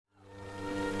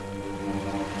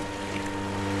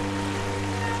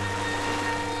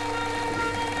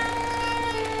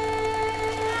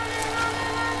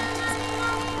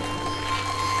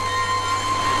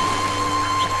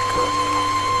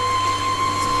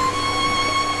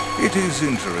It is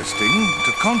interesting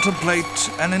to contemplate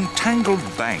an entangled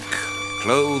bank,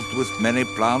 clothed with many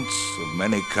plants of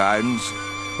many kinds,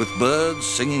 with birds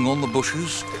singing on the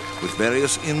bushes, with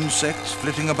various insects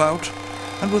flitting about,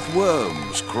 and with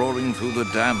worms crawling through the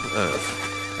damp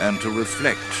earth, and to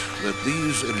reflect that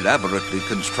these elaborately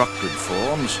constructed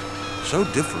forms, so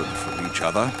different from each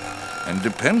other, and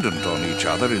dependent on each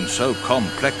other in so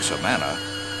complex a manner,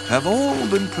 have all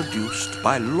been produced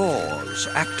by laws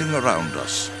acting around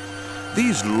us.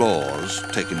 These laws,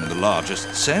 taken in the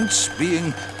largest sense,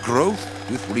 being growth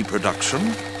with reproduction,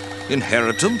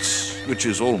 inheritance, which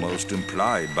is almost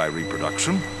implied by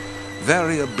reproduction,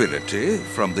 variability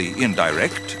from the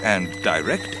indirect and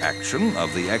direct action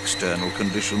of the external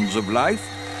conditions of life,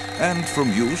 and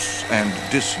from use and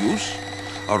disuse,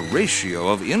 a ratio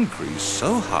of increase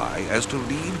so high as to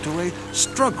lead to a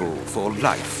struggle for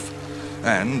life,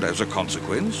 and, as a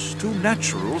consequence, to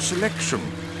natural selection,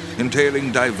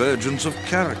 entailing divergence of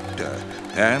character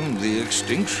and the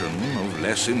extinction of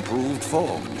less improved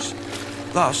forms.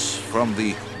 Thus, from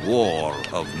the war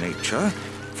of nature,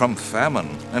 from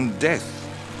famine and death,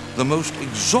 the most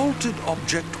exalted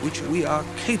object which we are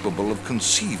capable of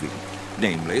conceiving,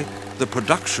 namely, the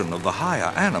production of the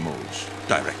higher animals,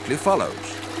 directly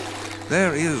follows.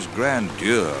 There is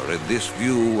grandeur in this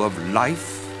view of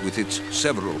life with its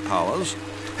several powers,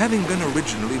 having been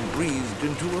originally breathed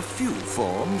into a few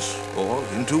forms, or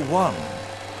into one.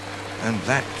 And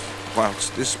that,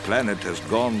 whilst this planet has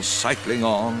gone cycling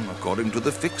on according to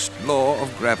the fixed law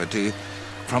of gravity,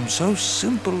 from so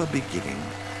simple a beginning,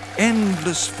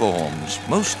 endless forms,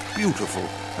 most beautiful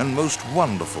and most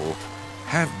wonderful,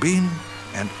 have been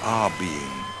and are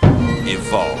being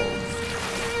evolved.